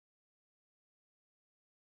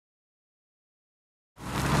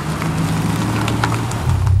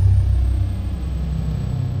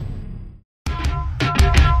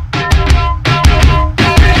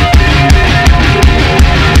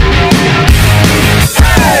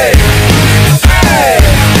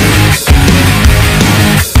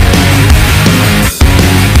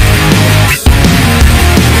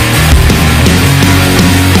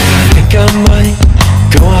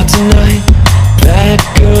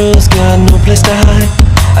girl's got no place to hide.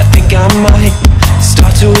 I think I might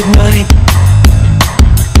start to ignite.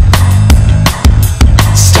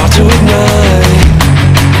 Start to ignite.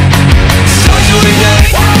 Start to ignite.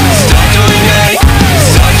 Start to ignite.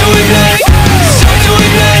 Start to ignite. Start to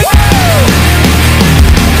ignite.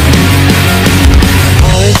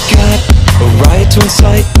 I've got a right to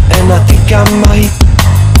incite, and I think I might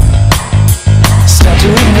start to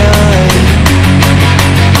ignite.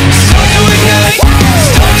 Start to ignite.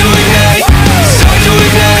 Start to ignite. Start to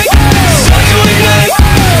ignite. Start to ignite.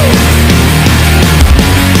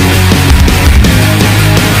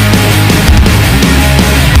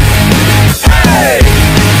 Hey!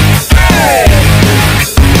 Hey!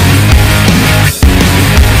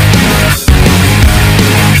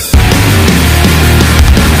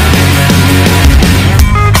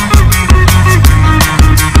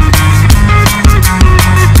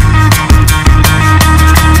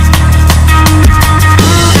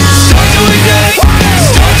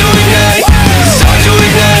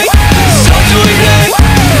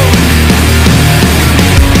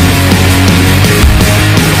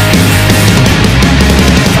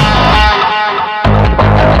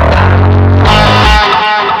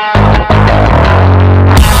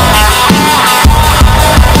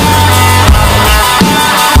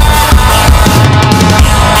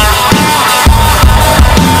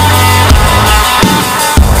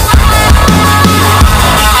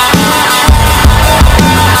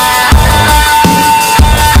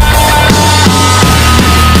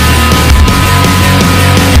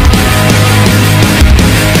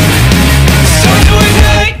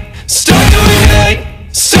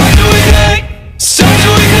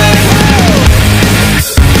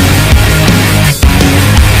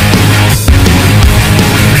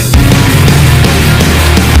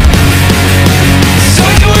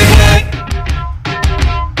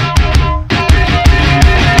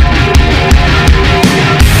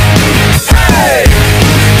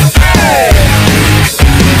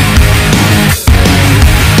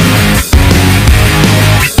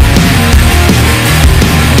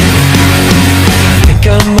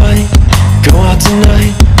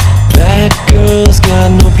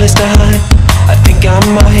 Place to hide. I think I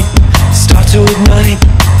might start to ignite.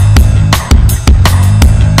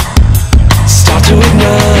 Start to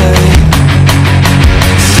ignite.